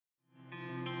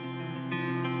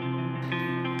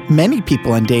Many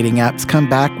people on dating apps come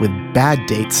back with bad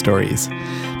date stories.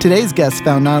 Today's guest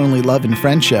found not only love and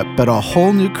friendship, but a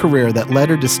whole new career that led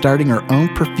her to starting her own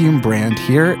perfume brand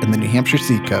here in the New Hampshire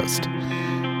Seacoast.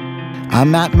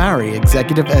 I'm Matt Murray,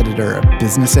 Executive Editor of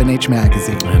Business NH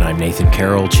Magazine. And I'm Nathan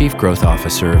Carroll, Chief Growth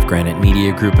Officer of Granite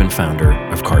Media Group and founder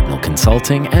of Cardinal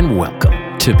Consulting, and welcome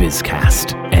to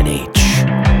BizCast NH.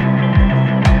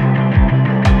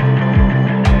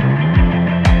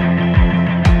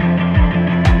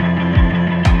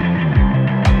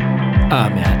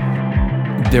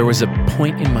 Matt, there was a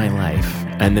point in my life,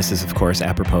 and this is, of course,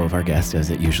 apropos of our guest,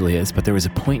 as it usually is, but there was a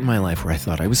point in my life where I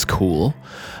thought I was cool.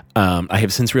 I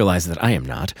have since realized that I am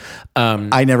not.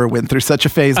 I never went through such a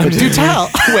phase, but do tell.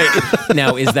 Wait,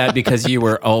 now, is that because you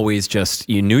were always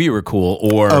you knew you were cool,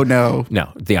 or... Oh, no.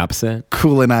 No, the opposite?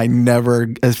 Cool and I never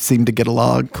seemed to get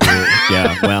along. Cool.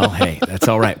 Yeah, well, hey, that's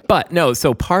all right. But no,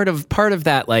 so part of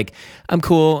that, like, I'm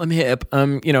cool, I'm hip,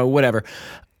 whatever.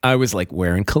 I was like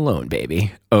wearing cologne,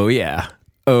 baby. Oh, yeah.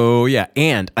 Oh, yeah.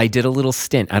 And I did a little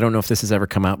stint. I don't know if this has ever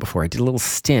come out before. I did a little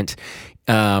stint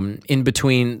in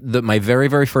between my very,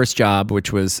 very first job,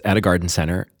 which was at a garden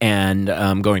center, and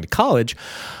going to college.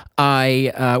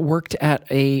 I worked at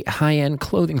a high-end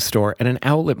clothing store at an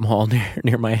outlet mall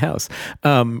near my house,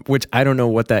 which I don't know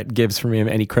what that gives for me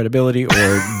any credibility, or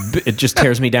it just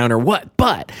tears me down or what.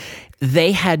 But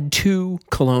they had two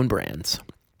cologne brands.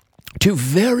 Two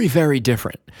very, very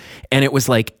different. And it was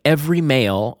like every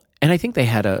male, and I think they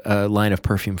had a line of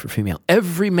perfume for female.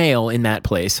 Every male in that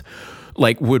place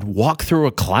would walk through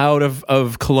a cloud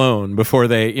of cologne before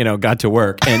they, got to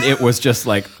work. And it was just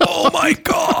like, oh my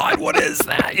God, what is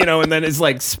that? And then it's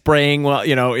like spraying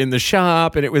in the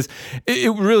shop. And it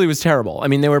really was terrible. I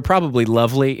mean, they were probably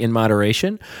lovely in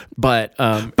moderation, but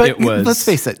it was... Let's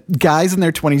face it, guys in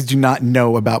their 20s do not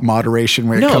know about moderation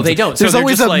where it comes. No, they don't. There's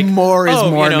always a more is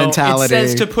more mentality. It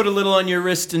says to put a little on your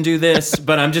wrist and do this,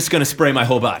 but I'm just going to spray my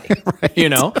whole body.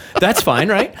 Right. That's fine,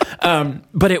 right?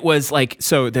 But it was like,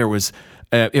 so there was...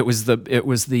 It was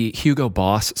the Hugo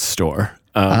Boss store.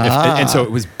 And so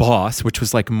it was Boss, which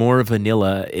was like more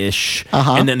vanilla-ish.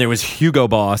 Uh-huh. And then there was Hugo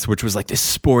Boss, which was like this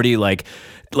sporty, like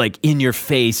in your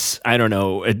face. I don't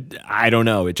know.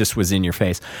 It just was in your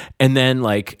face. And then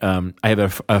I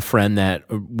have a friend that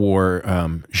wore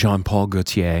Jean-Paul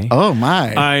Gaultier. Oh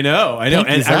my. I know.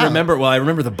 And I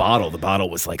remember the bottle. The bottle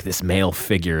was like this male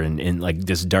figure in like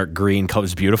this dark green color.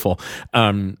 It was beautiful.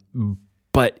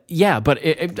 But yeah,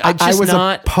 I was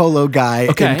a polo guy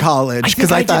in college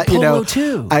because I thought,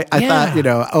 too. I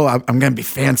thought, I'm going to be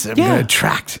fancy. I'm going to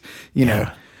attract,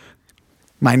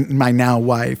 my now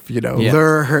wife,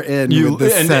 lure her in with the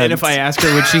scent. And if I asked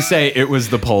her, would she say it was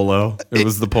the polo? It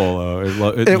was the polo.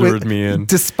 It lured me in.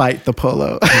 Despite the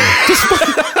polo.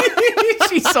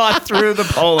 She saw through the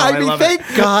polo. I mean, thank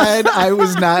God I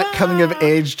was not coming of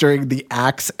age during the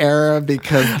Axe era,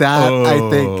 because I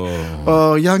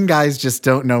think, young guys just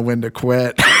don't know when to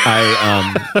quit.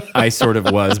 I sort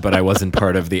of was, but I wasn't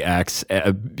part of the Axe,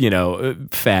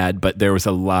 fad. But there was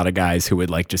a lot of guys who would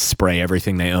just spray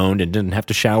everything they owned and didn't have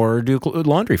to shower or do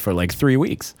laundry for 3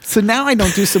 weeks. So now I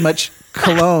don't do so much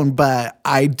cologne, but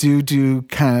I do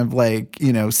kind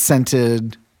of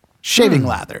scented shaving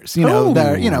lathers,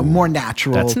 that are, more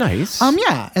natural. That's nice.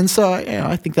 Yeah. And so,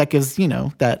 I think that gives,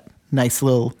 that nice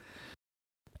little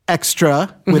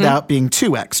extra without being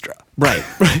too extra. Right.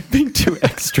 Being too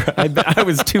extra. I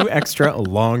was too extra a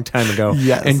long time ago.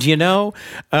 Yes. And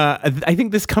I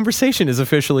think this conversation is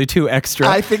officially too extra.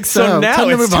 I think so. So now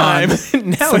it's time.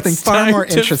 Now Something it's far time more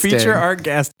to interesting. feature our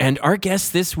guest. And our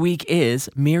guest this week is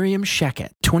Miriam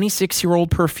Shechet, 26-year-old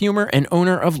perfumer and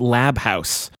owner of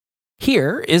LabHouse.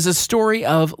 Here is a story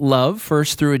of love,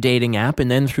 first through a dating app and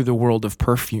then through the world of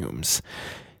perfumes.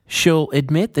 She'll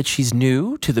admit that she's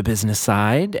new to the business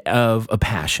side of a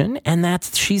passion and that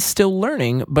she's still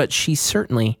learning, but she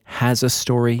certainly has a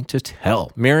story to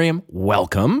tell. Miriam,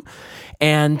 welcome.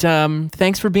 And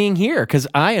thanks for being here, because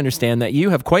I understand that you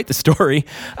have quite the story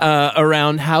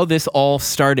around how this all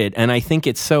started. And I think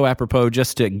it's so apropos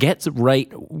just to get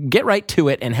right to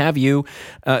it and have you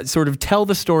sort of tell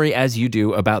the story as you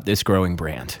do about this growing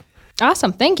brand.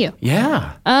 Awesome. Thank you.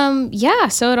 Yeah.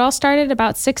 So it all started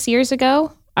about 6 years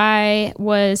ago. I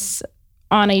was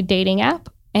on a dating app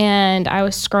and I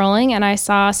was scrolling and I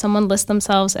saw someone list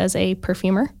themselves as a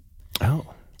perfumer. Oh.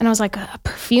 And I was like, a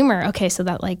perfumer. Okay, so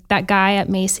that guy at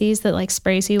Macy's that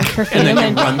sprays you with perfume and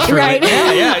then run through right? it.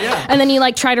 Yeah. And then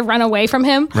you try to run away from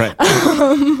him. Right. But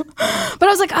I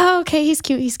was like, oh, okay, he's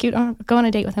cute. I'll go on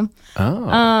a date with him.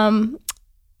 Oh.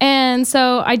 And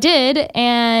so I did,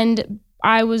 and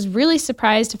I was really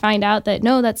surprised to find out that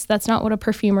no, that's not what a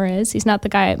perfumer is. He's not the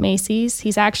guy at Macy's.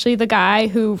 He's actually the guy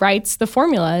who writes the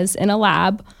formulas in a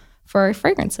lab for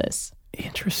fragrances.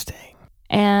 Interesting.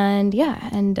 And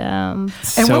and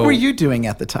what were you doing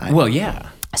at the time? Well, yeah.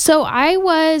 So I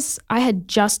had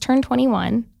just turned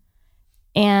 21,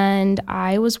 and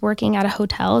I was working at a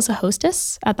hotel as a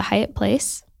hostess at the Hyatt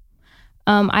Place.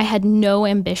 I had no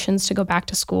ambitions to go back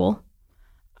to school.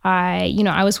 I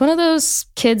was one of those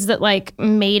kids that like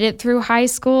made it through high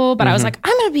school, but I was like,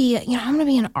 I'm gonna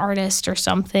be an artist or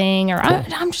something, or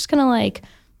I'm just gonna like,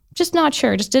 just not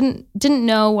sure, just didn't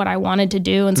know what I wanted to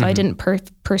do, and so I didn't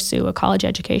pursue a college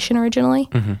education originally.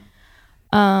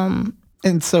 And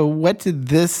so, what did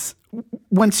this?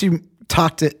 Once you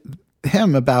talked to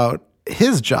him about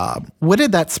his job, what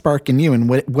did that spark in you, and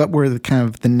what were the kind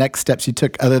of the next steps you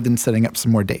took other than setting up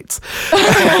some more dates?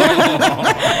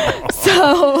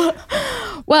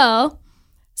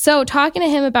 So talking to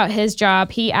him about his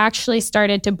job, he actually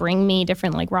started to bring me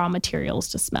different like raw materials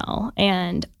to smell.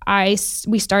 And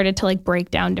we started to like break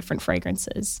down different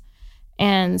fragrances.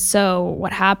 And so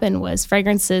what happened was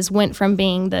fragrances went from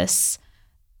being this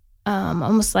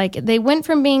almost like they went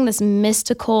from being this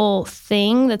mystical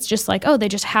thing that's just like, oh, they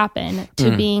just happen,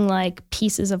 to being like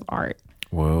pieces of art.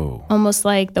 Whoa. Almost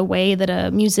like the way that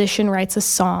a musician writes a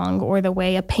song, or the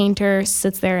way a painter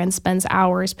sits there and spends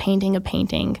hours painting a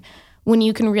painting. When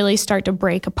you can really start to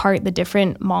break apart the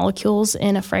different molecules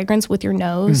in a fragrance with your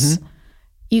nose,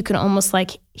 you can almost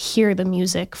like hear the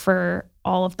music for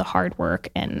all of the hard work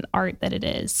and art that it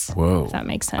is. Whoa. If that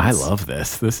makes sense. I love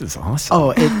this. This is awesome.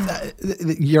 Oh,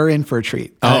 you're in for a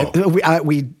treat.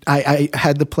 I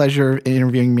had the pleasure of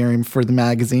interviewing Miriam for the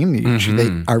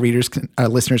magazine. Our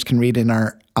listeners can read in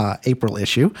our April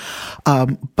issue.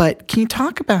 But can you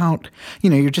talk about,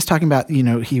 you're just talking about,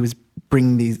 he was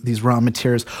bringing these raw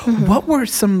materials. What were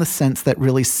some of the scents that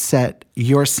really set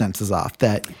your senses off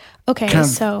that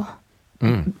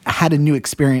had a new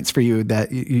experience for you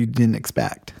that you didn't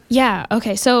expect? Yeah.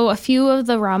 Okay. So a few of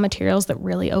the raw materials that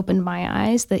really opened my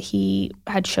eyes that he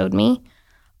had showed me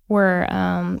were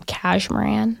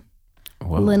cashmeran,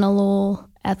 linalool,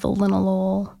 ethyl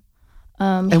linalool.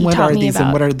 And what are these?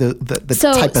 And what are the type of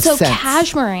scents? So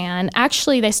cashmeran,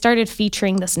 actually, they started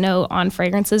featuring this note on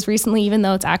fragrances recently, even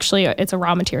though it's a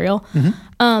raw material.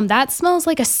 That smells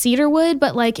like a cedar wood,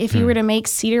 but like if you were to make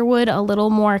cedar wood a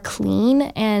little more clean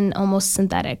and almost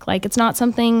synthetic. Like it's not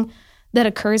something that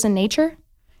occurs in nature.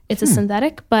 It's a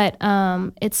synthetic, but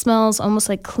it smells almost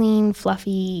like clean,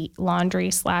 fluffy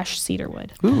laundry / cedar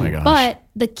wood. Oh my gosh. But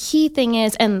the key thing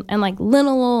is, and like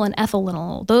linalool and ethyl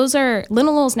linalool,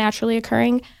 linalool is naturally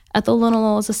occurring, ethyl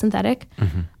linalool is a synthetic.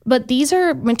 But these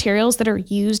are materials that are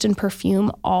used in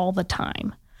perfume all the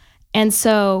time. And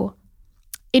so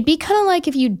it'd be kind of like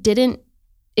if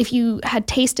you had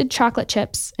tasted chocolate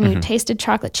chips and you tasted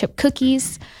chocolate chip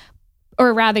cookies,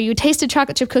 or rather, you tasted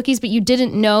chocolate chip cookies, but you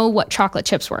didn't know what chocolate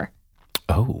chips were.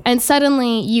 Oh. And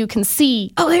suddenly you can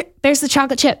see, there's the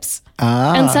chocolate chips.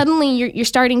 And suddenly you're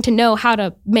starting to know how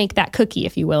to make that cookie,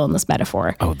 if you will, in this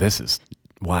metaphor. Oh, this is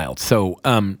wild. So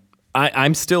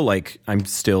I'm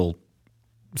still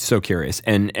so curious.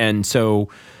 And so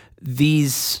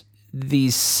these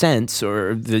scents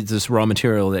or this raw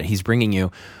material that he's bringing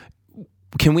you,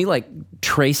 can we like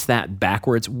trace that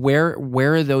backwards? Where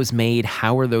are those made?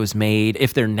 How are those made?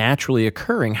 If they're naturally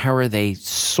occurring, how are they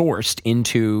sourced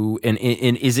into? And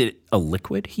is it a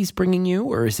liquid he's bringing you,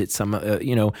 or is it some?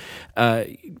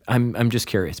 I'm just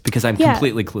curious because I'm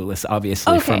completely clueless,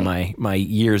 obviously, from my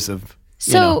years of.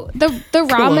 The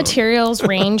raw materials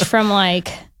range from like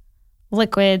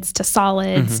liquids to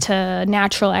solids to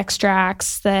natural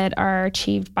extracts that are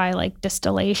achieved by like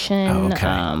distillation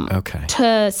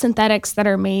to synthetics that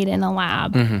are made in a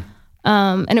lab.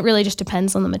 And it really just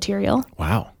depends on the material.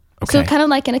 Wow. Okay. So kind of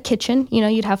like in a kitchen,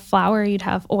 you'd have flour, you'd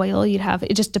have oil,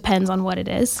 it just depends on what it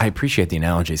is. I appreciate the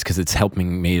analogies because it's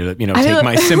helping me to, take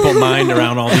my simple mind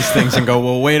around all these things and go,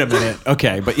 well, wait a minute.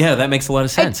 Okay. But yeah, that makes a lot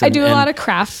of sense. I do a lot of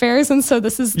craft fairs. And so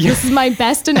this is my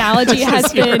best analogy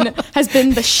has been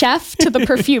the chef to the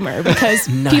perfumer, because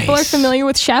people are familiar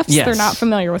with chefs. Yes. They're not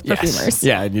familiar with perfumers.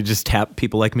 Yeah. And you just tap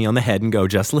people like me on the head and go,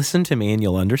 just listen to me and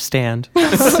you'll understand.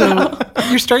 So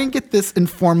you're starting to get this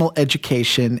informal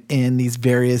education in these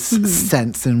various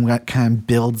scents and what kind of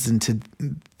builds into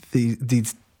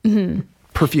these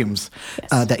perfumes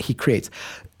that he creates.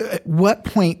 At what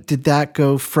point did that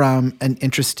go from an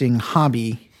interesting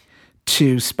hobby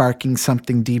to sparking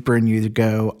something deeper in you to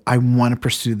go, I want to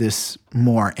pursue this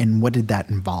more? And what did that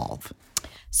involve?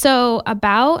 So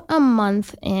about a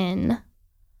month in,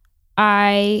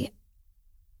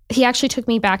 he actually took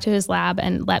me back to his lab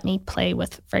and let me play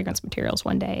with fragrance materials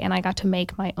one day, and I got to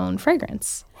make my own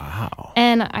fragrance. Wow.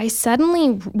 And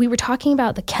we were talking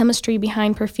about the chemistry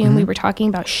behind perfume. We were talking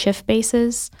about Schiff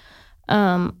bases.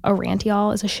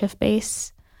 Orantiol is a Schiff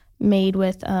base made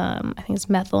with, I think it's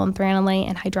methyl and thranolate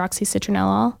and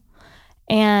hydroxycitronellol.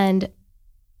 And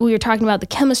we were talking about the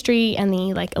chemistry and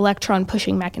the like electron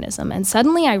pushing mechanism. And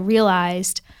suddenly I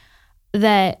realized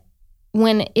that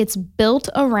when it's built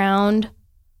around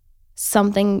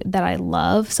something that I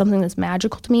love, something that's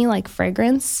magical to me, like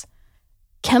fragrance,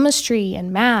 chemistry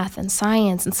and math and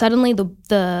science, and suddenly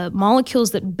the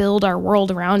molecules that build our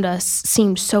world around us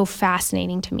seemed so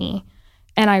fascinating to me.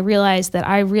 And I realized that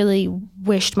I really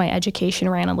wished my education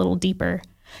ran a little deeper.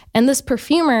 And this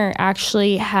perfumer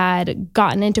actually had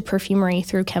gotten into perfumery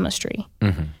through chemistry.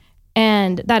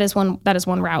 And that is one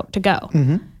route to go.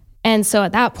 And so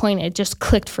at that point, it just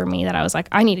clicked for me that I was like,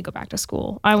 I need to go back to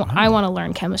school. I want to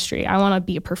learn chemistry. I want to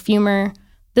be a perfumer.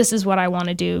 This is what I want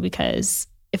to do, because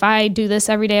if I do this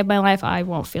every day of my life, I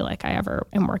won't feel like I ever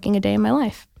am working a day in my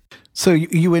life. So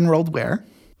you enrolled where?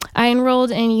 I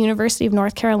enrolled in University of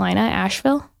North Carolina,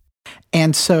 Asheville.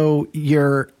 And so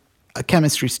you're a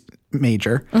chemistry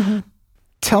major.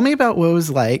 Tell me about what it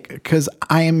was like, because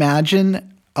I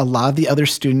imagine a lot of the other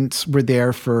students were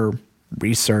there for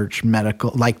research,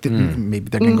 medical, like maybe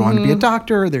they're going to go on to be a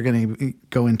doctor, or they're going to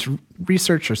go into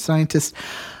research or scientist.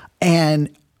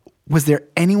 And was there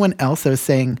anyone else that was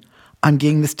saying, I'm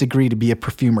getting this degree to be a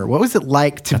perfumer? What was it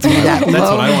like to be that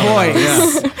low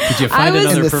voice? Yeah. Did you find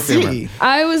another perfumer?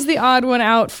 I was the odd one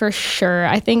out for sure.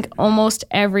 I think almost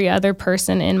every other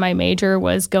person in my major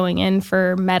was going in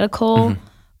for medical,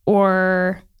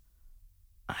 or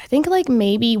I think like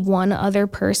maybe one other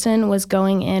person was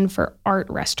going in for art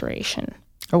restoration.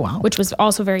 Oh, wow. Which was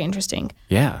also very interesting.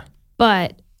 Yeah.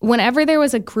 But whenever there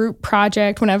was a group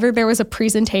project, whenever there was a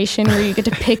presentation where you get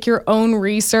to pick your own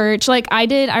research, like I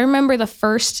remember the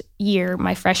first year,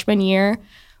 my freshman year,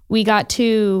 we got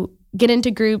to get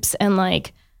into groups and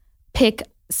like pick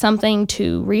something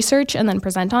to research and then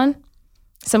present on.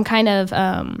 Some kind of,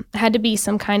 had to be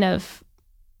some kind of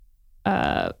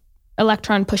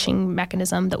electron pushing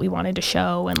mechanism that we wanted to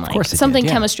show, and like something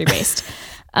chemistry based.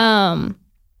 And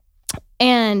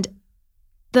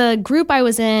the group I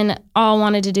was in all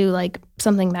wanted to do like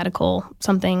something medical,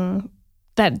 something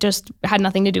that just had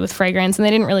nothing to do with fragrance, and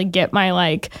they didn't really get my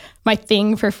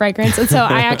thing for fragrance. And so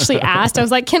I actually asked, I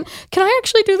was like, can I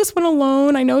actually do this one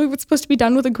alone? I know it's supposed to be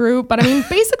done with a group, but I mean,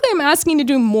 basically I'm asking to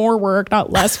do more work,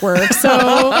 not less work. So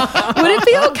would it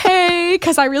be okay?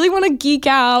 Because I really want to geek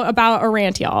out about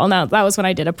Orantiol. Now that was when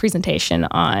I did a presentation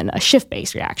on a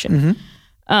Schiff-based reaction.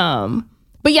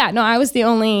 But yeah, no, I was the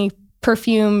only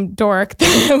perfume dork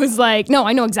that was like, no,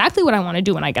 I know exactly what I want to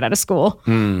do when I get out of school.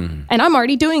 And I'm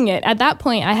already doing it. At that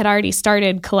point, I had already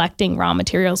started collecting raw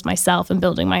materials myself and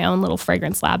building my own little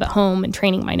fragrance lab at home and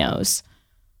training my nose.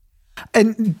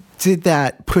 And did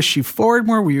that push you forward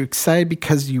more? Were you excited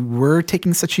because you were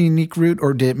taking such a unique route,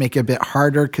 or did it make it a bit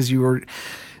harder because you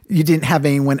didn't have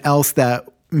anyone else that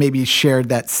maybe shared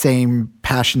that same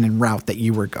passion and route that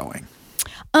you were going?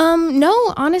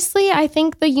 No, honestly, I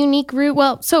think the unique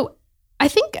route, I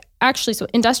think actually,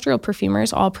 industrial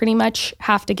perfumers all pretty much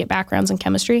have to get backgrounds in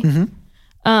chemistry.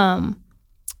 And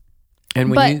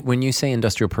when you say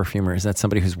industrial perfumer, is that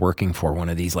somebody who's working for one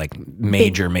of these like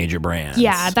major brands?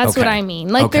 Yeah, that's what I mean.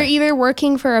 Like they're either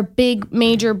working for a big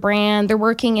major brand, they're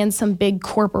working in some big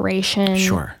corporation.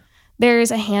 Sure.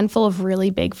 There's a handful of really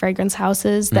big fragrance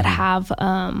houses that have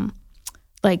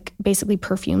like basically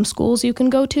perfume schools you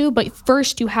can go to. But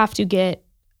first you have to get,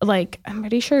 like, I'm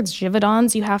pretty sure it's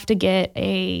Givaudan's, you have to get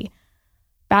a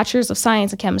bachelor's of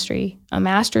science in chemistry, a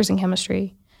master's in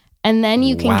chemistry, and then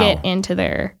you can get into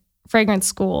their fragrance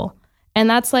school. And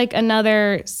that's like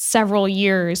another several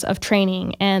years of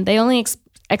training, and they only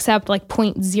accept like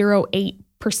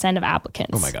 0.08% of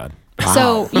applicants. Oh my God. Wow.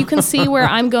 So you can see where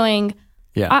I'm going,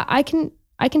 yeah, I can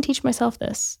teach myself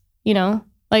this, you know?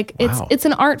 Like it's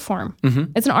an art form.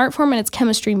 It's an art form, and it's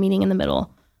chemistry meeting in the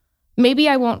middle. Maybe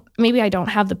I don't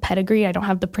have the pedigree, I don't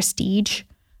have the prestige,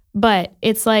 but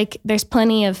it's like there's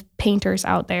plenty of painters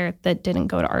out there that didn't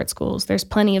go to art schools. There's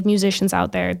plenty of musicians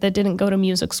out there that didn't go to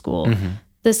music school.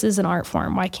 This is an art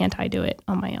form. Why can't I do it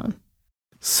on my own?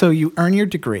 So you earn your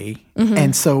degree,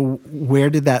 and so where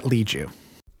did that lead you?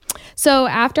 So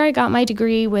after I got my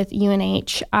degree with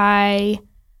UNH, I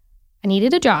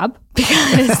needed a job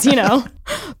because,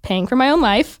 paying for my own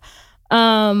life.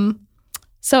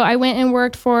 So I went and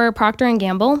worked for Procter &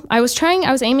 Gamble. I was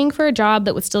aiming for a job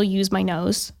that would still use my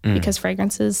nose because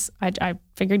fragrances, I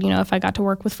figured, if I got to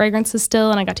work with fragrances still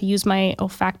and I got to use my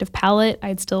olfactive palate,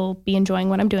 I'd still be enjoying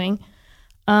what I'm doing.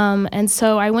 And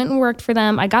so I went and worked for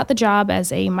them. I got the job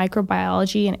as a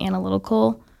microbiology and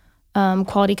analytical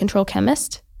quality control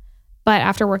chemist. But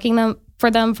after working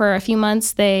for them for a few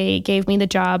months, they gave me the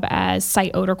job as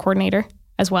site odor coordinator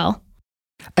as well.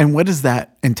 And what does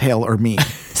that entail or mean?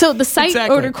 So the site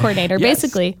odor coordinator,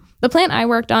 basically, the plant I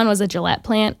worked on was a Gillette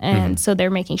plant, and so they're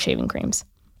making shaving creams.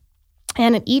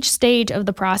 And at each stage of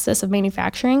the process of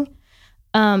manufacturing,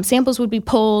 samples would be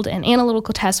pulled and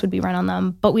analytical tests would be run on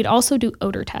them, but we'd also do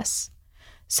odor tests.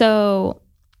 So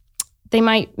they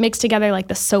might mix together like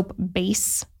the soap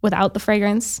base without the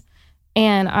fragrance,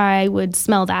 and I would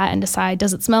smell that and decide,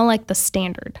 does it smell like the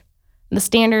standard? And the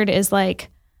standard is like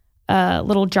a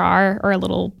little jar or a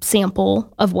little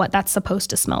sample of what that's supposed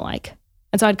to smell like.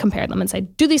 And so I'd compare them and say,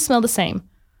 do these smell the same?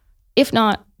 If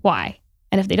not, why?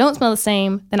 And if they don't smell the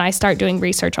same, then I start doing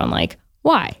research on like,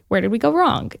 why? Where did we go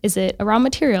wrong? Is it a raw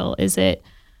material? Is it,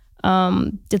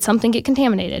 did something get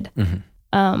contaminated?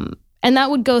 And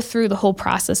that would go through the whole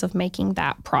process of making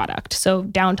that product. So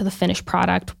down to the finished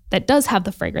product that does have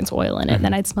the fragrance oil in it. And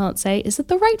then I'd smell it and say, is it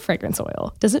the right fragrance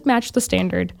oil? Does it match the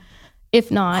standard?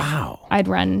 If not, I'd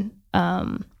run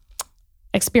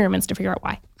experiments to figure out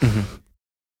why.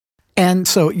 And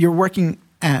so you're working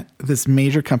at this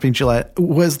major company, Gillette.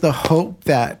 Was the hope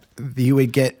that you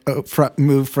would get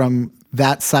move from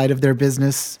that side of their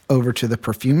business over to the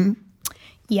perfume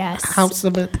house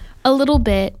of it? A little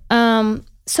bit.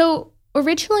 So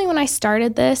originally when I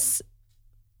started this,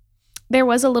 there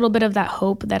was a little bit of that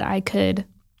hope that I could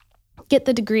get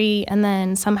the degree and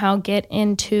then somehow get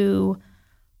into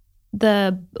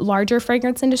the larger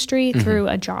fragrance industry through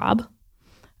a job.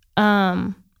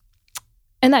 And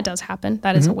that does happen.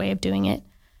 That is a way of doing it.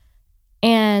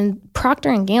 And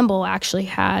Procter & Gamble actually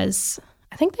has,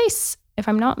 I think if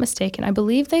I'm not mistaken, I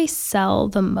believe they sell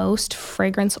the most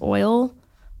fragrance oil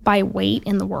by weight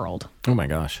in the world. Oh my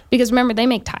gosh. Because remember, they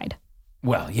make Tide.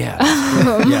 Well, yeah.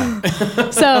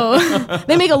 So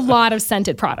they make a lot of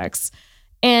scented products.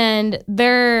 And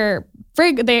they're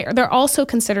also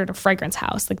considered a fragrance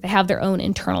house. Like they have their own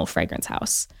internal fragrance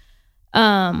house.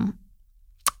 And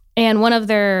one of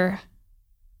their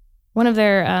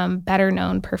better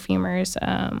known perfumers,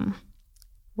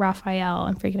 Raphael,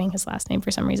 I'm forgetting his last name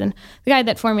for some reason, the guy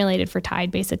that formulated for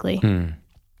Tide basically,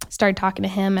 started talking to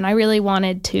him, and I really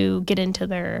wanted to get into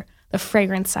the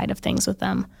fragrance side of things with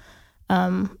them.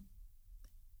 And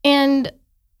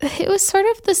it was sort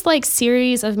of this like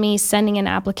series of me sending in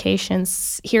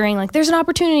applications, hearing like there's an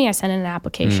opportunity. I send in an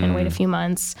application, wait a few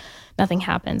months, nothing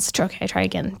happens. Okay, try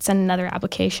again, send another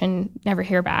application, never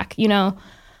hear back, And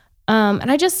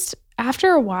I just, after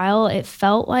a while, it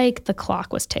felt like the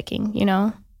clock was ticking,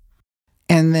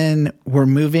 And then we're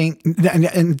moving,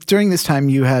 and during this time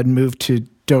you had moved to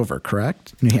Dover,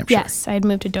 correct? New Hampshire. Yes, I had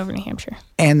moved to Dover, New Hampshire.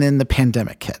 And then the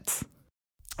pandemic hits.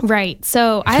 Right.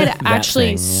 So I had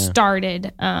actually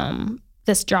started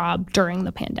this job during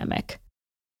the pandemic.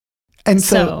 And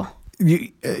so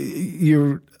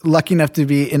you're lucky enough to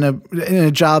be in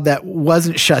a job that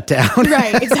wasn't shut down.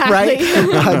 Right, exactly.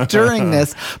 right? During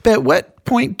this. But at what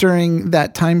point during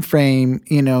that time frame,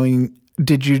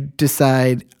 did you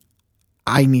decide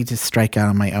I need to strike out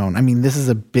on my own? I mean, this is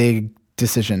a big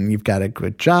decision. You've got a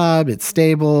good job, it's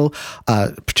stable,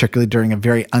 particularly during a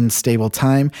very unstable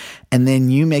time. And then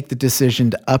you make the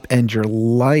decision to upend your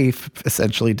life,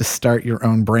 essentially, to start your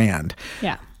own brand.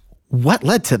 Yeah. What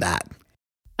led to that?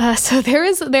 So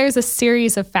there's a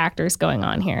series of factors going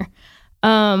on here.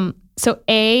 So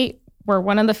we're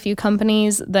one of the few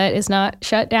companies that is not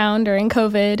shut down during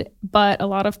COVID, but a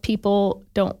lot of people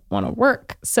don't want to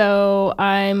work. So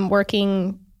I'm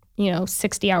working,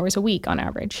 60 hours a week on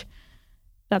average.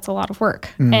 That's a lot of work.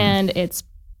 And it's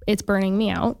burning me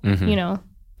out.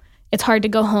 It's hard to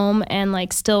go home and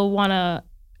like still want to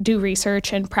do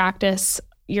research and practice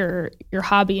your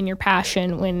hobby and your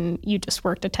passion when you just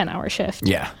worked a 10-hour shift.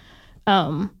 Yeah.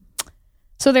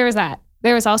 So there was that.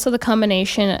 There was also the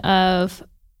combination of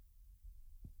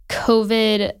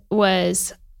COVID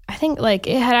was, I think like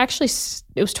it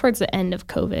was towards the end of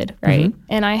COVID, right?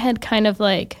 And I had kind of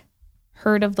like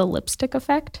heard of the lipstick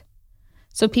effect.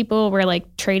 So people were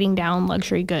like trading down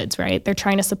luxury goods, right? They're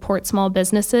trying to support small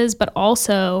businesses, but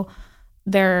also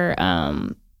they're,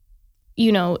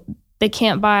 they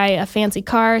can't buy a fancy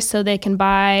car, so they can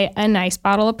buy a nice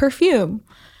bottle of perfume.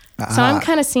 So I'm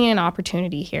kind of seeing an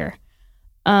opportunity here.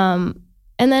 And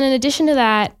then in addition to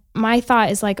that, my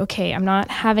thought is like, okay, I'm not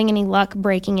having any luck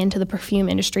breaking into the perfume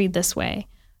industry this way.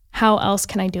 how else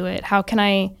can I do it? How can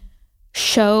I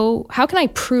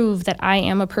prove that I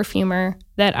am a perfumer,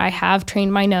 that I have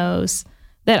trained my nose,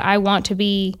 that I want to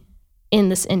be in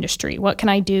this industry? What can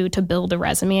I do to build a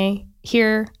resume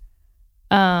here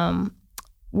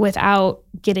without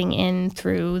getting in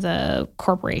through the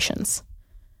corporations?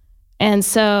 And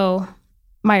so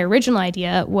my original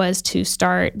idea was to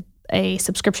start a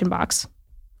subscription box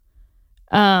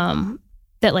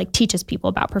that like teaches people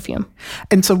about perfume.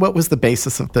 And so what was the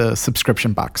basis of the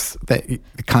subscription box, the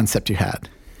concept you had?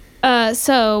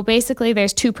 So basically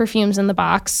there's 2 perfumes in the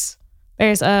box.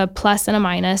 There's a plus and a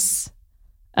minus.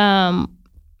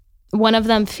 One of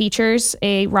them features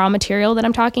a raw material that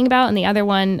I'm talking about, and the other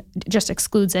one just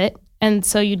excludes it. And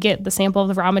so you'd get the sample of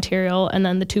the raw material and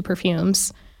then the 2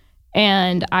 perfumes.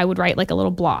 And I would write like a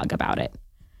little blog about it.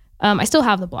 I still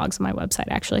have the blogs on my website,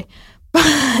 actually.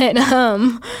 But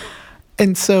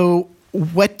and so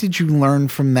what did you learn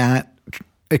from that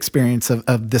experience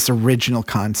of this original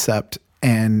concept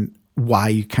and why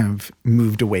you kind of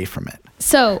moved away from it?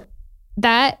 So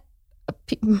that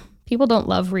people don't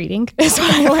love reading is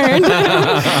what I learned.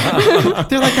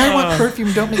 They're like, I want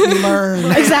perfume, don't make me learn.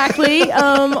 Exactly.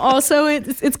 Also,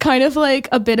 it's kind of like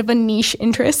a bit of a niche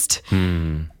interest.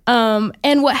 And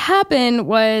what happened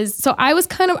was, so I was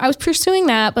pursuing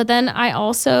that, but then I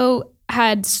also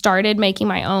had started making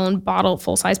my own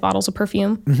full-size bottles of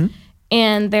perfume. Mm-hmm.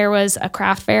 And there was a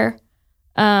craft fair,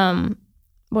 what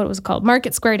was it called?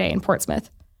 Market Square Day in Portsmouth.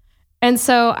 And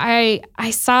so I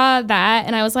saw that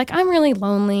and I was like, I'm really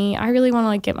lonely. I really want to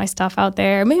like get my stuff out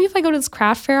there. Maybe if I go to this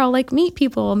craft fair, I'll like meet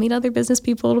people, meet other business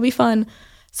people. It'll be fun.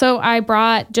 So I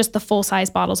brought just the full-size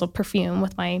bottles of perfume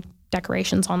with my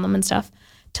decorations on them and stuff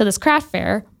to this craft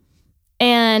fair.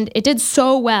 And it did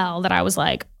so well that I was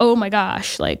like, oh my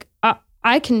gosh, like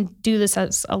I can do this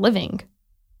as a living.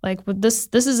 Like this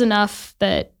is enough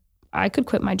that I could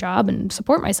quit my job and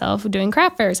support myself doing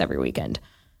craft fairs every weekend.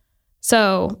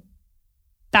 So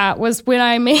that was when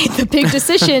I made the big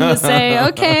decision to say,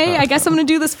 okay, I guess I'm going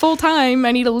to do this full time.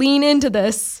 I need to lean into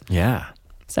this. Yeah.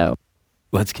 So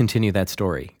let's continue that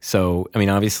story. So, I mean,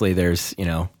 obviously there's,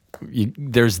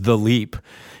 there's the leap.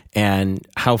 And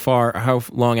how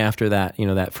long after that,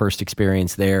 that first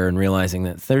experience there and realizing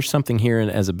that there's something here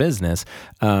as a business,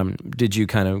 did you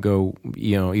kind of go,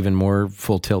 even more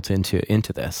full tilt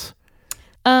into this?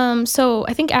 So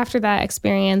I think after that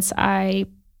experience, I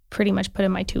pretty much put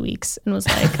in my 2 weeks and was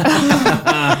like,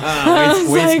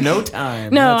 waste no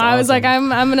time. No, That's I was awesome.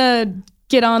 like, I'm going to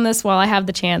get on this while I have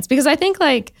the chance, because I think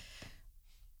like,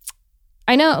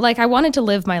 I know, like I wanted to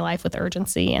live my life with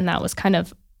urgency. And that was kind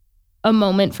of a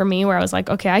moment for me where I was like,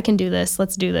 okay, I can do this.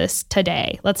 Let's do this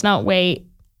today. Let's not wait.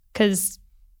 Cause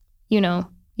you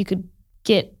could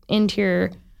get into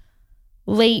your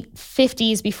late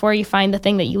 50s before you find the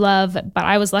thing that you love. But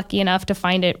I was lucky enough to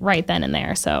find it right then and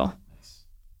there. So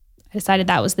I decided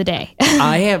that was the day.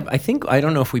 I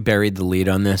don't know if we buried the lead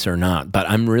on this or not, but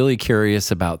I'm really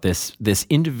curious about this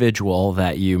individual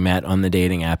that you met on the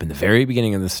dating app in the very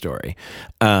beginning of the story,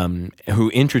 who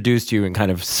introduced you and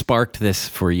kind of sparked this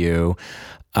for you.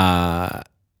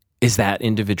 Is that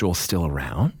individual still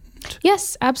around?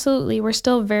 Yes, absolutely. We're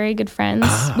still very good friends.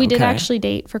 We did actually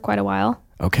date for quite a while.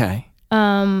 Okay.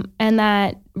 And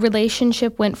that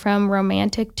relationship went from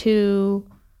romantic to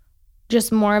just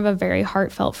more of a very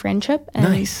heartfelt friendship. And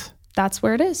nice. That's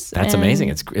where it is. That's amazing.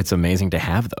 It's amazing to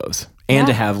have those and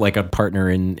to have like a partner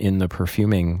in the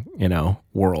perfuming,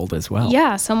 world as well.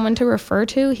 Yeah. Someone to refer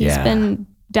to. He's been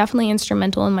definitely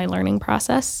instrumental in my learning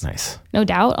process. Nice. No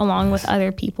doubt, along with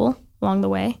other people along the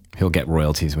way. He'll get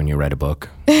royalties when you write a book.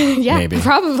 Yeah, maybe.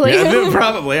 Probably. Yeah,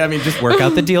 probably. I mean, just work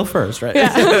out the deal first, right?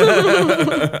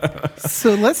 Yeah.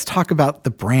 So let's talk about the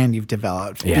brand you've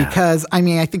developed. Yeah. Because,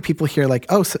 I think people hear like,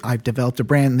 oh, so I've developed a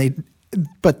brand.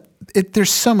 But there's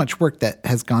so much work that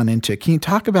has gone into it. Can you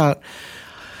talk about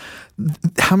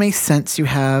how many scents you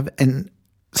have and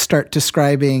start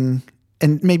describing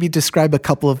and maybe describe a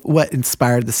couple of what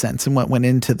inspired the scents and what went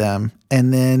into them,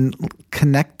 and then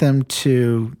connect them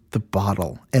to the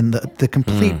bottle and the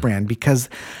complete brand, because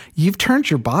you've turned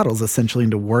your bottles essentially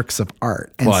into works of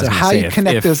art. And so how you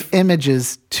connect those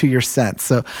images to your scents.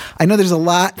 So I know there's a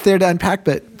lot there to unpack,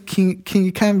 but can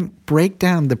you kind of break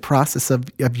down the process of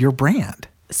your brand?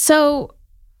 So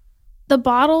the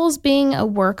bottles being a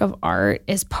work of art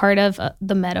is part of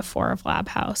the metaphor of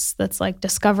LabHouse. That's like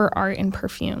discover art in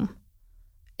perfume.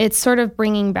 It's sort of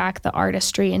bringing back the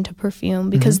artistry into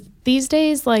perfume, because these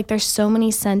days, like, there's so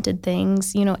many scented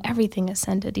things. Everything is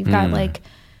scented. You've got like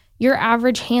your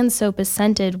average hand soap is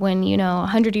scented when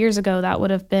 100 years ago that would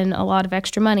have been a lot of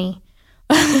extra money.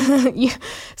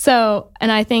 So,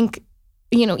 and I think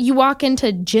you walk into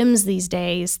gyms these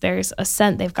days, there's a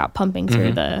scent they've got pumping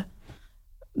through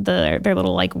their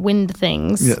little like wind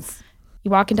things. Yes.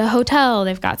 You walk into a hotel,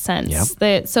 they've got scents.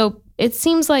 Yep. So it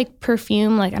seems like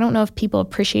perfume, like I don't know if people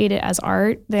appreciate it as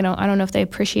art. I don't know if they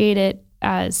appreciate it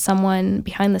as someone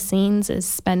behind the scenes is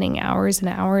spending hours and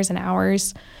hours and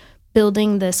hours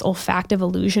building this olfactive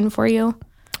illusion for you.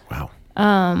 Wow.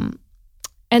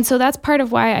 And so that's part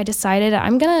of why I decided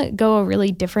I'm going to go a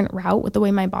really different route with the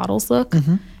way my bottles look.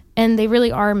 And they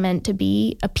really are meant to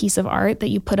be a piece of art that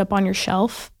you put up on your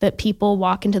shelf that people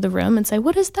walk into the room and say,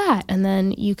 what is that? And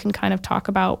then you can kind of talk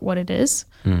about what it is,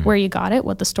 where you got it,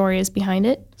 what the story is behind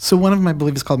it. So one of them, I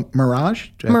believe, is called Mirage.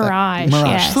 Mirage,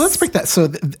 yes. So let's break that.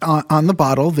 So on the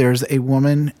bottle, there's a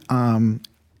woman,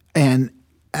 and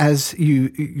as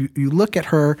you look at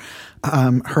her,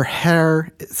 her hair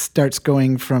starts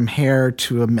going from hair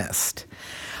to a mist.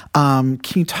 Can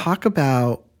you talk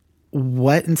about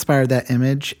what inspired that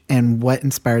image and what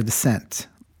inspired the scent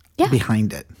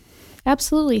behind it?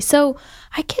 Absolutely. So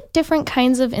I get different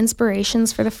kinds of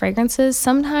inspirations for the fragrances.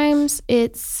 Sometimes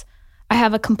I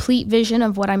have a complete vision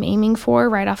of what I'm aiming for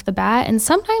right off the bat. And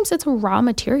sometimes it's a raw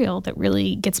material that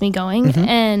really gets me going.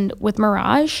 And with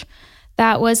Mirage,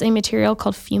 that was a material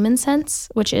called Fumincense,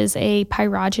 which is a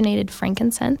pyrogenated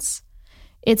frankincense.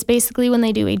 It's basically when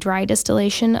they do a dry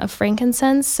distillation of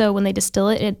frankincense. So when they distill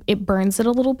it, it burns it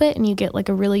a little bit and you get like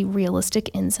a really realistic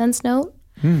incense note.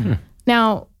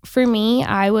 Now, for me,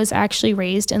 I was actually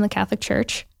raised in the Catholic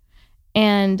Church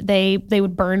and they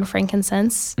would burn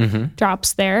frankincense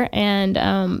drops there.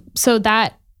 And so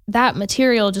that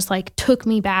material just like took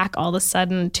me back all of a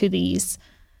sudden to these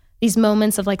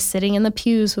moments of like sitting in the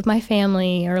pews with my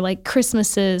family, or like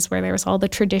Christmases where there was all the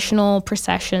traditional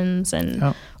processions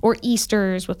or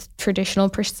Easters with traditional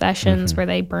processions where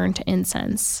they burnt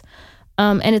incense.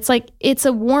 And it's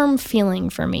a warm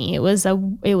feeling for me. It was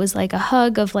like a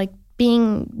hug of like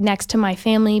being next to my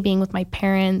family, being with my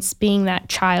parents, being that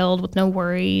child with no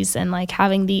worries, and like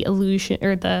having the illusion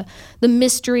or the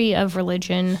mystery of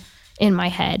religion in my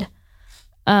head.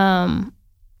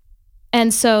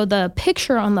 And so the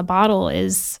picture on the bottle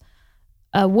is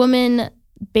a woman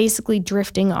basically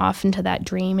drifting off into that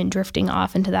dream and drifting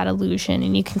off into that illusion.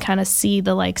 And you can kind of see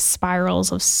the like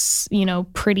spirals of,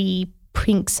 pretty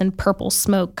pinks and purple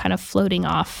smoke kind of floating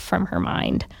off from her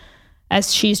mind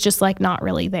as she's just like not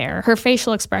really there. Her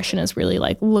facial expression is really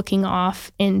like looking off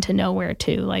into nowhere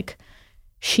too. Like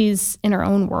she's in her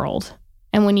own world.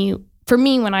 And when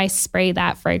I spray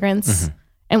that fragrance,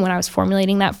 and when I was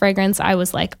formulating that fragrance, I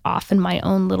was like off in my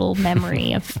own little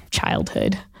memory of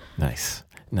childhood. Nice.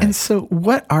 And so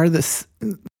what are the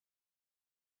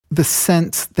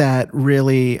scents that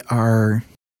really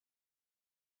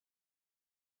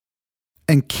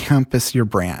encompass your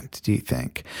brand, do you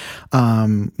think?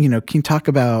 Can you talk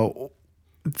about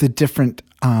the different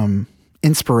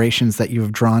inspirations that you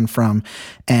have drawn from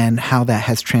and how that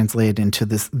has translated into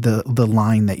the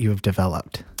line that you have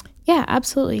developed? Yeah,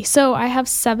 absolutely. So I have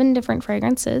 7 different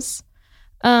fragrances.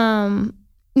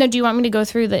 Now, do you want me to go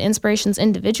through the inspirations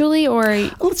individually, or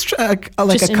let's try a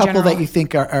couple that you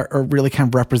think are really kind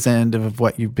of representative of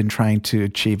what you've been trying to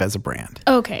achieve as a brand?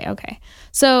 Okay.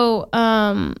 So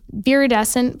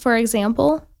Viridescent, for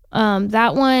example,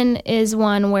 that one is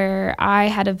one where I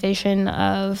had a vision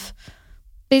of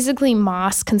basically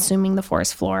moss consuming the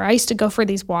forest floor. I used to go for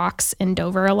these walks in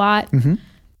Dover a lot.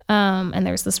 And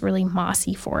there's this really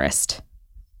mossy forest.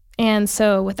 And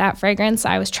so with that fragrance,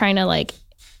 I was trying to like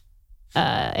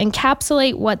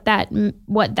encapsulate what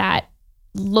that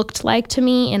looked like to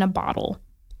me in a bottle.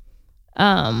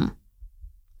 And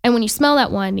when you smell that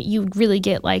one, you really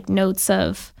get like notes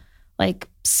of like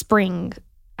spring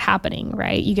happening,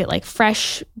 right? You get like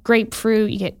fresh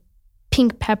grapefruit, you get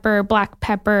pink pepper, black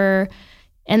pepper,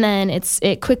 and then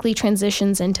it quickly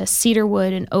transitions into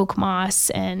cedarwood and oak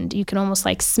moss, and you can almost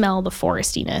like smell the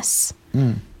forestiness.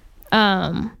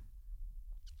 And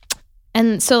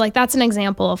so like that's an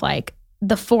example of like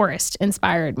the forest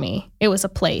inspired me. It was a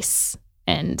place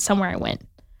and somewhere I went.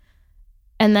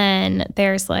 And then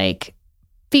there's like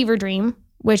Fever Dream,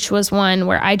 which was one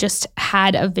where I just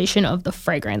had a vision of the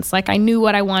fragrance. Like I knew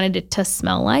what I wanted it to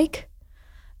smell like.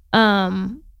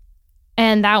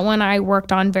 And that one I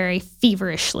worked on very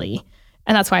feverishly.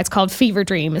 And that's why it's called Fever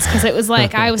Dream, is because it was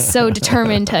like I was so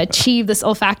determined to achieve this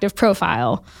olfactive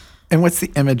profile. And what's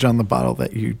the image on the bottle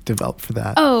that you developed for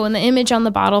that? Oh, and the image on the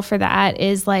bottle for that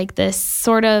is like this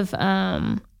sort of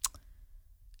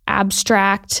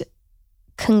abstract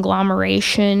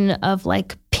conglomeration of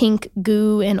like pink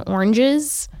goo and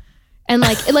oranges. And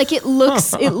it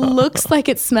looks like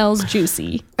it smells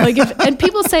juicy. And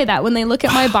people say that when they look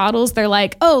at my bottles, they're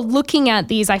like, oh, looking at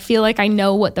these, I feel like I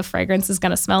know what the fragrance is going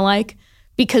to smell like,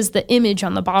 because the image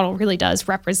on the bottle really does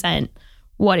represent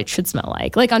what it should smell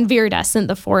like. Like on Viridescent,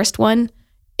 the forest one,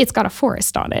 it's got a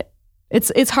forest on it.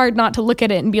 It's hard not to look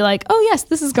at it and be like, oh yes,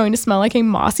 this is going to smell like a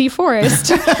mossy forest.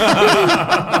 Which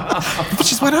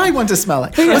is what I want to smell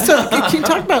like. So can you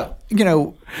talk about,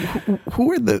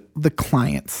 who are the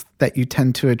clients that you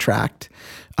tend to attract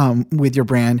with your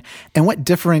brand, and what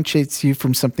differentiates you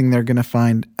from something they're going to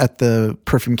find at the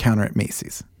perfume counter at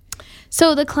Macy's?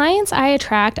 So the clients I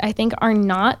attract, I think, are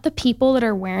not the people that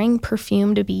are wearing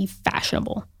perfume to be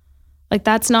fashionable. Like,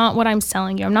 that's not what I'm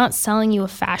selling you. I'm not selling you a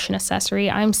fashion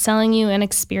accessory. I'm selling you an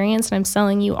experience, and I'm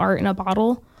selling you art in a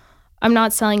bottle. I'm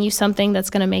not selling you something that's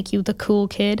going to make you the cool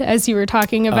kid, as you were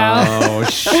talking about. Oh,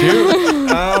 shoot.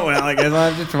 Oh, well, I guess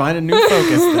I'll have to find a new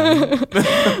focus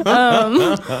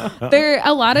then.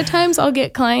 A lot of times I'll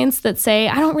get clients that say,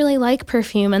 I don't really like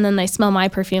perfume, and then they smell my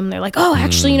perfume, and they're like, oh,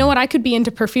 actually, you know what? I could be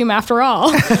into perfume after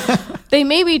all. They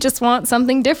maybe just want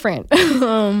something different.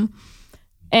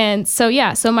 And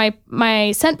so, so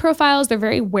my scent profiles, they're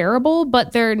very wearable,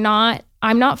 but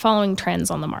I'm not following trends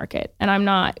on the market, and I'm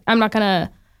not going to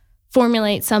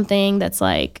formulate something that's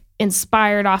like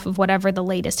inspired off of whatever the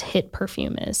latest hit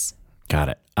perfume is. Got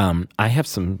it. I have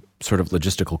some sort of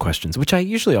logistical questions, which I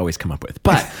usually always come up with,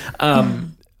 but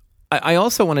I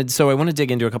also want to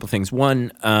dig into a couple things.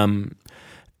 One,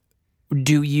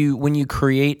 when you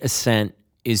create a scent,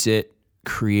 is it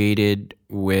created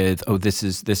with, a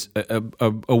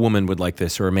woman would like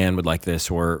this, or a man would like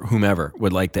this, or whomever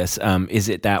would like this? Is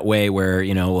it that way where,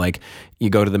 like you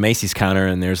go to the Macy's counter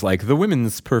and there's like the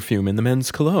women's perfume and the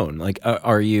men's cologne? Like,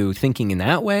 are you thinking in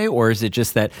that way, or is it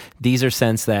just that these are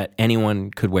scents that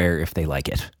anyone could wear if they like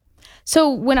it?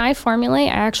 So when I formulate,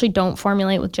 I actually don't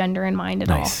formulate with gender in mind at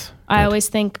all. I always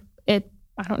think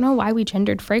I don't know why we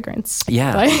gendered fragrance.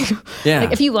 Yeah. Like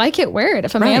if you like it, wear it.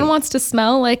 If a man wants to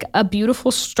smell like a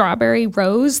beautiful strawberry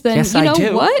rose, then yes, you know I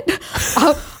do.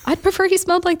 What? I'd prefer he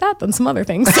smelled like that than some other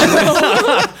things.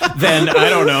 Then, I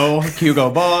don't know,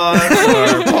 Hugo Boss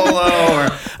or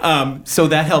Polo. So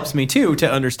that helps me too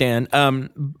to understand.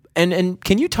 And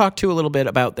can you talk to a little bit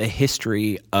about the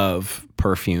history of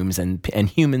perfumes and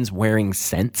humans wearing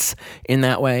scents in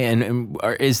that way? And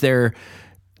is there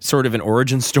sort of an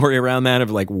origin story around that of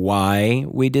like why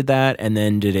we did that, and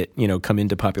then did it come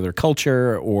into popular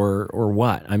culture or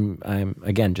what? I'm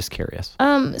again just curious.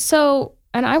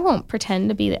 And I won't pretend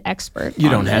to be the expert. You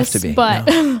don't have to be, but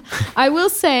no. I will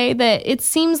say that it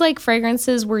seems like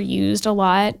fragrances were used a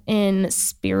lot in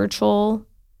spiritual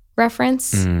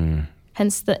reference,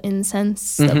 hence the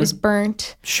incense that was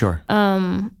burnt. Sure.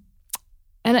 And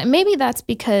maybe that's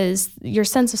because your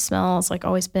sense of smell has like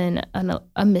always been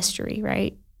a mystery,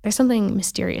 right? There's something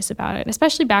mysterious about it,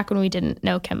 especially back when we didn't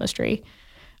know chemistry.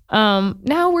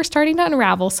 Now we're starting to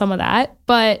unravel some of that,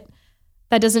 but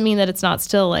that doesn't mean that it's not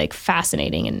still like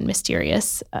fascinating and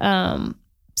mysterious.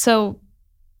 So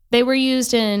they were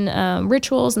used in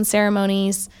rituals and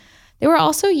ceremonies. They were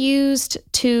also used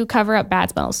to cover up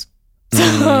bad smells. So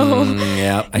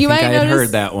yeah, I think I had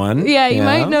heard that one. Yeah, you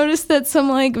might notice that some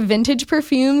like vintage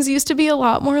perfumes used to be a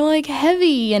lot more like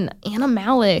heavy and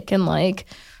animalic and like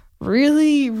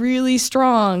really, really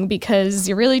strong, because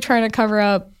you're really trying to cover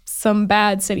up some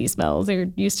bad city smells.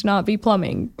 There used to not be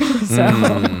plumbing. So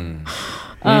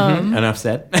enough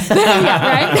said.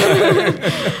 Yeah,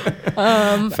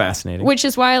 right. Fascinating. Which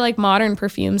is why like modern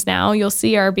perfumes now you'll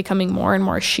see are becoming more and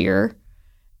more sheer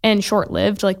and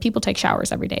short-lived. Like people take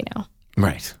showers every day now.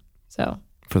 Right. So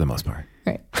for the most part.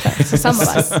 Right. So some of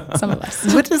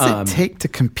us. What does it take to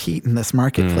compete in this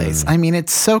marketplace? I mean,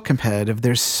 it's so competitive.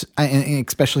 There's,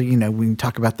 especially, when you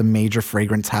talk about the major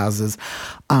fragrance houses,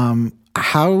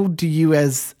 how do you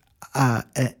as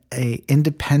a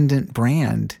independent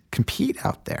brand compete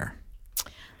out there?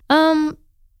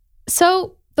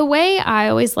 So the way I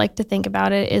always like to think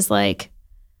about it is like,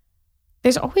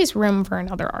 there's always room for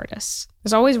another artist.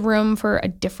 There's always room for a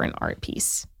different art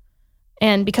piece.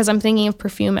 And because I'm thinking of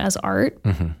perfume as art,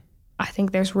 I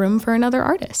think there's room for another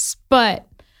artist. But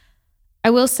I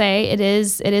will say it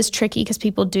is tricky because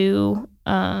people do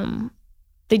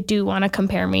they do want to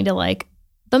compare me to like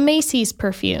the Macy's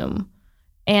perfume.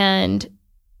 And,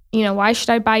 why should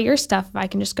I buy your stuff if I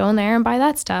can just go in there and buy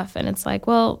that stuff? And it's like,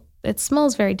 well, it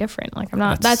smells very different. Like I'm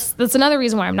not, that's another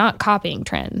reason why I'm not copying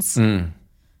trends.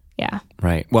 Yeah.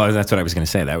 Right. Well, that's what I was going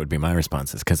to say. That would be my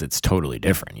response, is because it's totally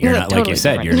different. You're not, totally like you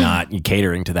said, different. you're not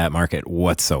catering to that market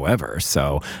whatsoever.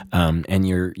 So, and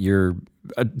you're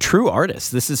a true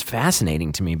artist. This is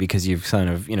fascinating to me because you've kind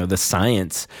of, the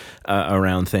science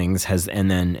around things and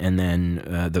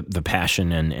then the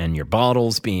passion and your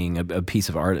bottles being a piece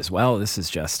of art as well. This is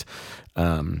just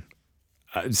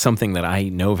something that I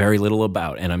know very little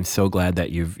about, and I'm so glad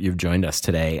that you've joined us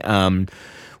today.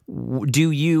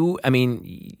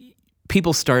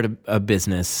 People start a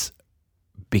business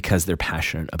because they're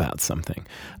passionate about something.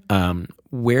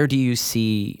 Where do you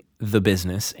see the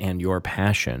business and your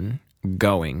passion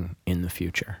going in the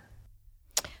future?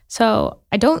 So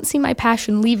I don't see my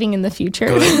passion leaving in the future.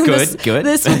 Good.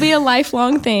 This will be a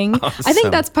lifelong thing. Awesome. I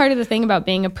think that's part of the thing about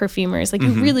being a perfumer is like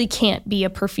you really can't be a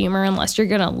perfumer unless you're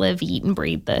going to live, eat, and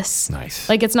breathe this. Nice.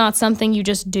 Like it's not something you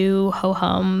just do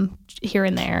ho-hum here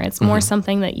and there. It's more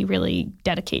something that you really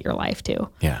dedicate your life to.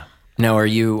 Yeah. Now, are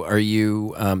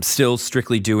you still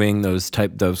strictly doing those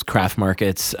craft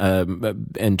markets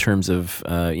in terms of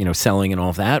selling and all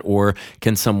of that, or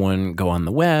can someone go on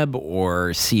the web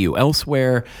or see you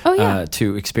elsewhere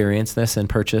to experience this and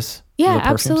purchase? Yeah, the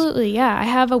perfumes? absolutely. Yeah, I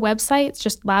have a website. It's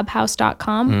just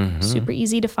labhouse.com. Super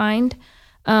easy to find.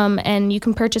 And you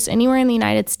can purchase anywhere in the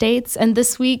United States. And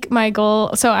this week, my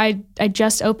goal, so I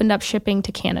just opened up shipping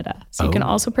to Canada. So you can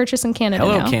also purchase in Canada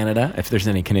Hello, now. Canada, if there's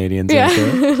any Canadians out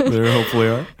there. There hopefully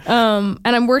are.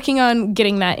 And I'm working on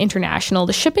getting that international.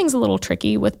 The shipping's a little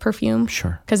tricky with perfume.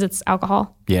 Sure. Because it's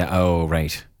alcohol. Yeah,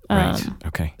 right. Right.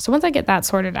 Okay. So once I get that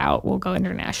sorted out, we'll go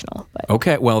international. But.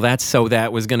 Okay. Well, that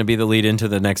was going to be the lead into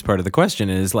the next part of the question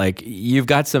is like, you've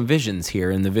got some visions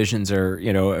here and the visions are,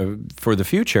 for the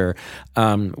future.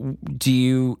 And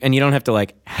you don't have to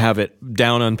like have it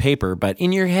down on paper, but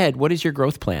in your head, what is your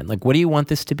growth plan? Like, what do you want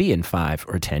this to be in 5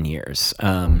 or 10 years?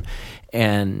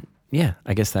 And yeah,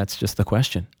 I guess that's just the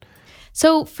question.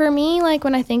 So for me, like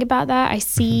when I think about that, I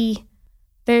see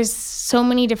there's so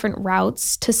many different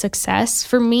routes to success.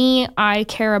 For me, I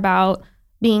care about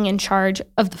being in charge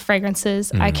of the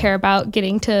fragrances. I care about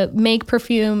getting to make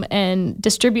perfume and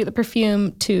distribute the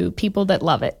perfume to people that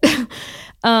love it.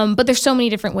 But there's so many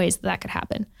different ways that could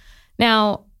happen.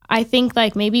 Now, I think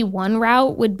like maybe one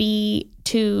route would be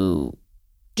to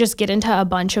just get into a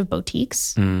bunch of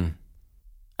boutiques.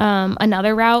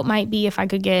 Another route might be if I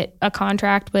could get a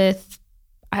contract with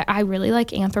I really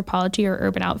like Anthropology or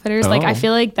Urban Outfitters. Like I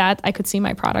feel like that I could see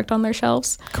my product on their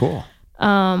shelves. Cool.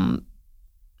 It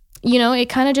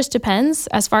kind of just depends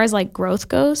as far as like growth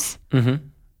goes. But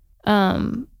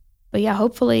yeah,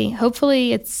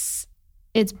 hopefully it's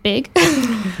big.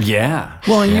 Yeah.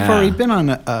 Well, and you've already been on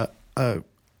a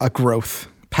growth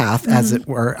path, as it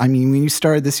were. I mean, when you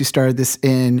started this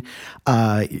in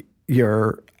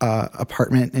your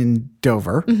apartment in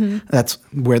Dover. That's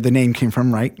where the name came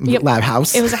from, right? Yep.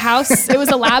 LabHouse. It was a house. It was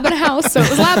a lab and a house, so it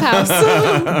was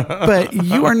LabHouse. But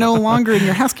you are no longer in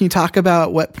your house. Can you talk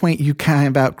about what point you kind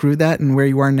of outgrew that and where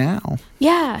you are now?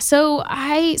 Yeah. So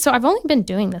I've only been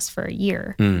doing this for a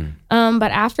year.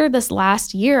 But after this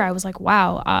last year, I was like,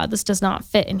 wow, this does not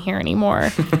fit in here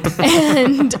anymore.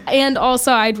 and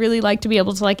also I'd really like to be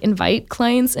able to like invite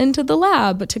clients into the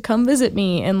lab to come visit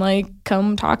me and like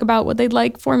come talk about what they'd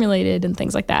like formulated and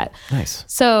things like that. Nice.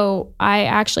 So I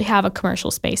actually have a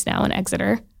commercial space now in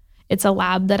Exeter. It's a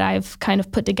lab that I've kind of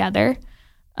put together.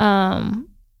 And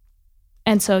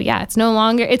so, yeah, it's no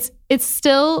longer, it's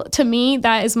still, to me,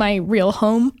 that is my real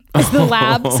home, is the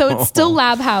lab. So it's still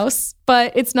LabHouse,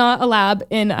 but it's not a lab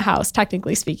in a house,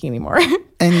 technically speaking, anymore.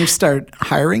 And you start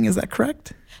hiring, is that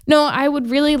correct? No, I would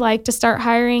really like to start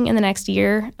hiring in the next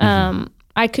year.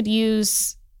 I could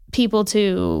use people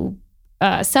to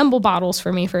assemble bottles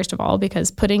for me, first of all, because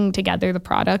putting together the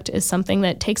product is something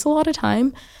that takes a lot of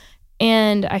time.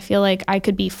 And I feel like I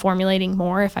could be formulating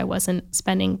more if I wasn't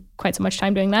spending quite so much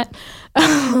time doing that.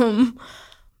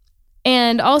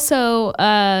 And also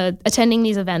attending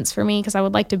these events for me, because I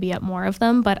would like to be at more of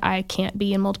them, but I can't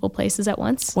be in multiple places at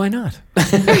once. Why not?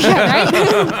 Yeah,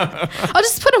 right? I'll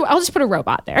just put a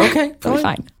robot there. Okay, it'll be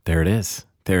fine. There it is.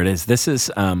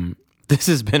 This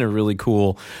has been a really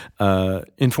cool,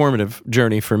 informative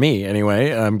journey for me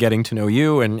anyway, getting to know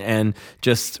you and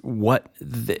just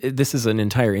this is an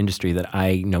entire industry that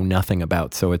I know nothing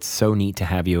about. So it's so neat to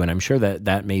have you. And I'm sure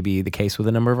that may be the case with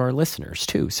a number of our listeners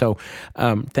too. So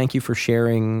thank you for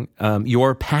sharing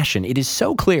your passion. It is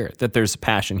so clear that there's a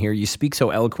passion here. You speak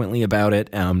so eloquently about it.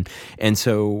 And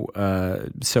so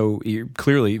you're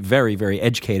clearly very, very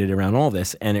educated around all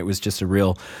this. And it was just a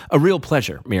real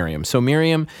pleasure, Miriam. So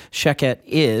Miriam Shechet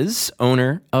is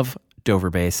owner of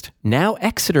Dover-based, now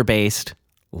Exeter-based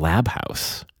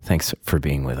LabHouse. Thanks for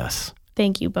being with us.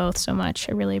 Thank you both so much.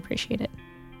 I really appreciate it.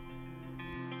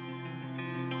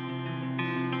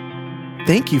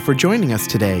 Thank you for joining us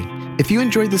today. If you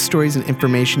enjoyed the stories and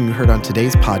information you heard on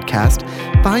today's podcast,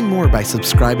 find more by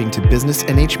subscribing to Business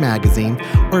NH Magazine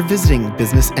or visiting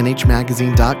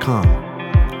businessnhmagazine.com.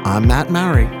 I'm Matt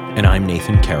Mowry. And I'm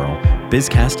Nathan Carroll.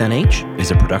 BizCast NH is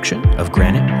a production of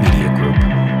Granite Media Group.